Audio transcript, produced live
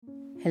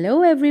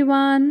Hello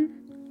everyone.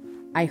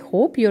 I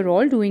hope you're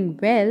all doing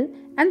well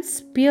and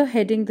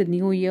spearheading the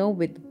new year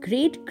with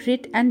great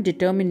grit and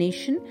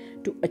determination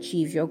to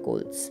achieve your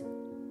goals.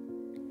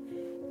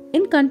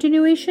 In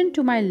continuation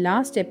to my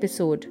last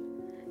episode,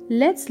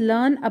 let's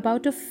learn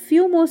about a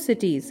few more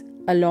cities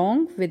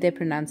along with their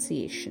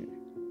pronunciation.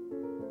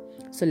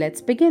 So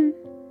let's begin.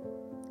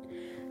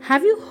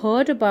 Have you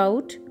heard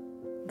about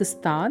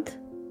Gstaad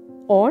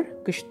or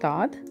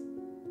Gstaad?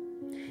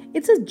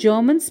 It's a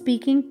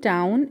German-speaking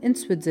town in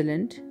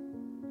Switzerland.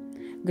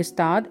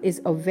 Gstaad is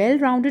a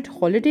well-rounded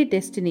holiday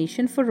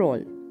destination for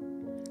all.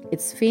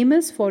 It's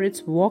famous for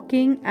its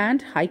walking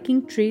and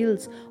hiking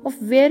trails of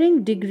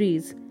varying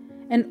degrees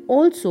and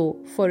also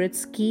for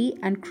its ski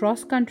and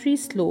cross-country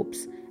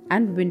slopes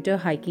and winter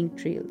hiking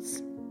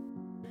trails.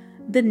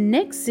 The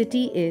next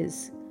city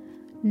is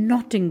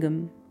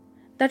Nottingham,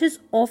 that is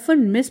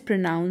often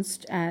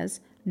mispronounced as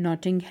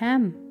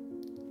Nottingham.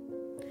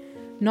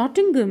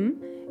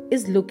 Nottingham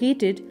is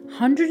located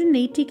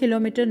 180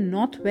 km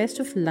northwest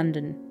of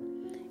London.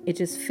 It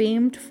is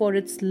famed for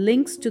its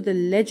links to the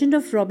legend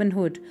of Robin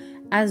Hood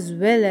as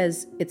well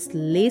as its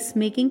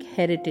lace-making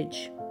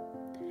heritage.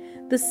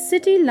 The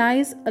city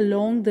lies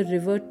along the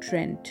River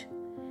Trent,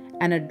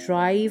 and a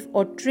drive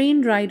or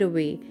train ride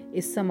away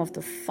is some of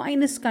the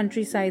finest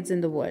countrysides in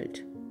the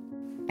world.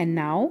 And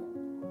now,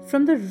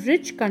 from the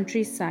rich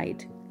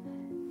countryside,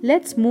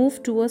 let's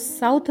move to a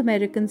South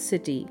American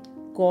city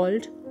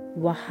called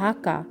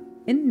Oaxaca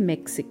in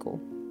Mexico.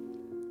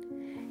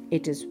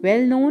 It is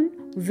well known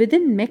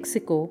within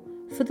Mexico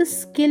for the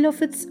skill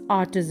of its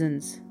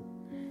artisans.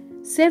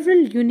 Several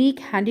unique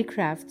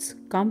handicrafts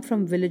come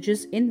from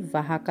villages in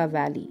Oaxaca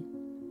Valley.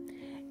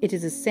 It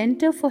is a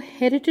center for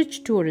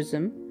heritage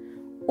tourism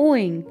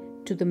owing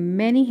to the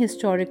many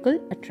historical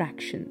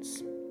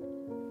attractions.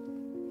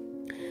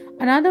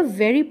 Another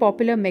very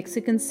popular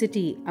Mexican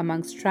city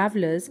amongst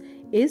travelers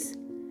is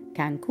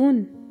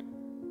Cancun,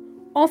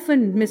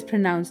 often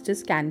mispronounced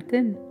as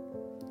Cancun.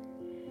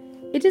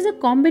 It is a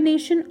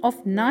combination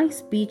of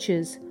nice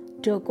beaches,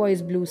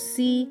 turquoise blue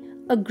sea,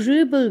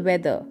 agreeable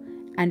weather,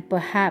 and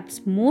perhaps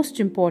most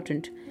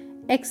important,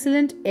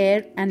 excellent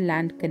air and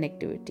land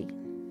connectivity.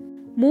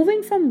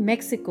 Moving from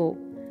Mexico,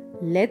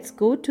 let's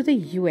go to the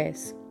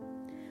US.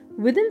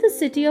 Within the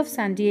city of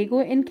San Diego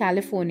in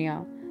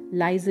California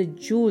lies a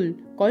jewel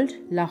called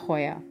La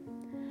Jolla.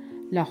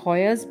 La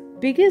Jolla's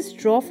biggest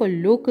draw for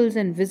locals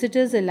and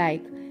visitors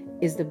alike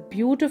is the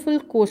beautiful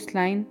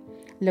coastline,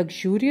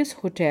 luxurious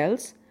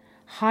hotels,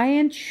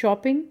 high-end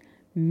shopping,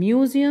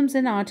 museums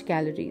and art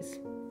galleries.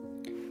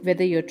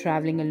 Whether you're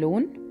traveling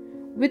alone,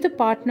 with a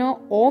partner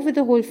or with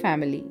the whole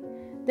family,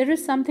 there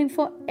is something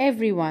for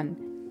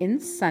everyone in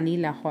sunny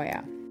La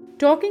Jolla.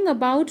 Talking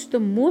about the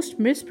most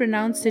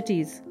mispronounced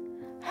cities,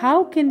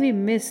 how can we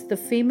miss the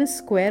famous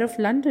Square of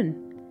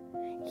London?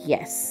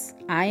 Yes,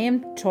 I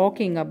am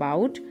talking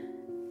about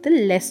the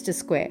Leicester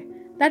Square,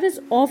 that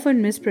is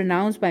often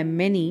mispronounced by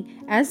many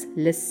as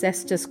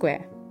Leicester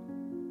Square.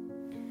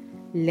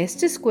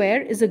 Leicester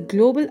Square is a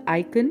global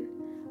icon,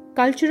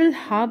 cultural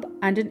hub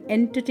and an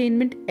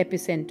entertainment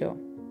epicenter.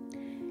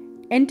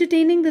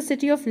 Entertaining the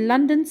city of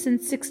London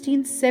since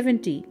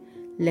 1670,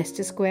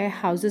 Leicester Square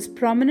houses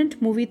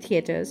prominent movie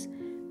theatres,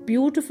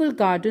 beautiful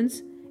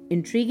gardens,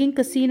 intriguing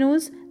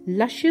casinos,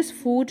 luscious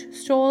food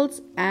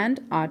stalls and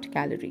art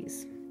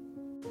galleries.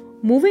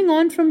 Moving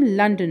on from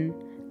London,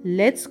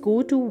 let's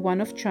go to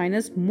one of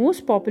China's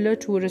most popular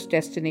tourist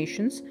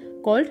destinations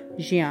called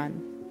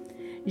Xi'an.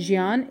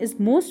 Xi'an is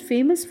most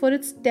famous for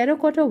its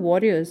terracotta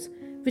warriors,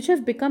 which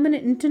have become an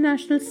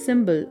international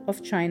symbol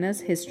of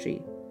China's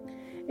history.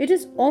 It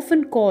is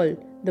often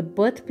called the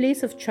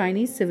birthplace of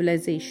Chinese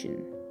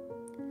civilization.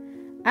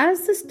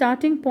 As the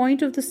starting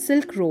point of the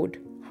Silk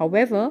Road,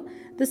 however,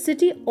 the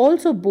city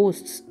also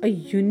boasts a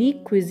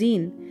unique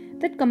cuisine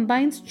that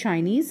combines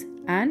Chinese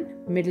and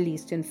Middle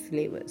Eastern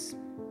flavors.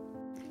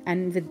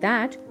 And with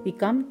that, we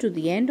come to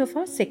the end of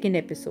our second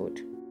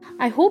episode.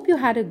 I hope you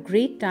had a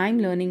great time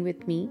learning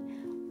with me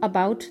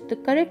about the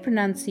correct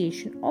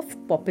pronunciation of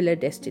popular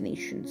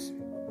destinations.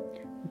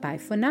 Bye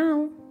for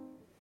now.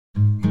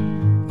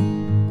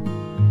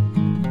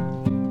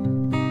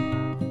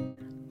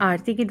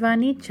 Aarti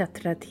Gidwani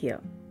Chatrat here.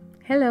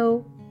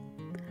 Hello.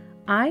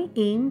 I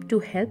aim to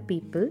help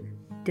people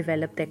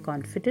develop their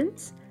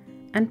confidence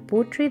and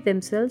portray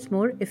themselves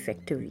more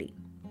effectively.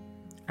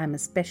 I'm a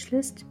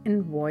specialist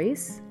in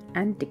voice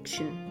and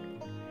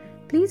diction.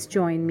 Please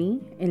join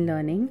me in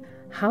learning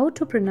how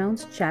to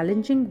pronounce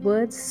challenging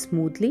words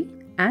smoothly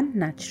and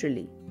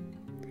naturally.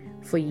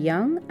 For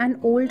young and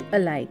old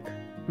alike,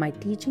 my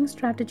teaching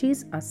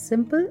strategies are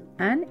simple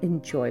and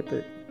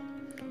enjoyable.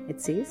 It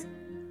says,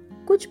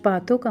 कुछ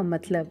बातों का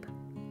मतलब,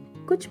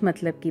 कुछ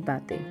मतलब की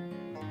बातें.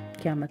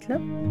 क्या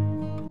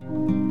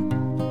मतलब?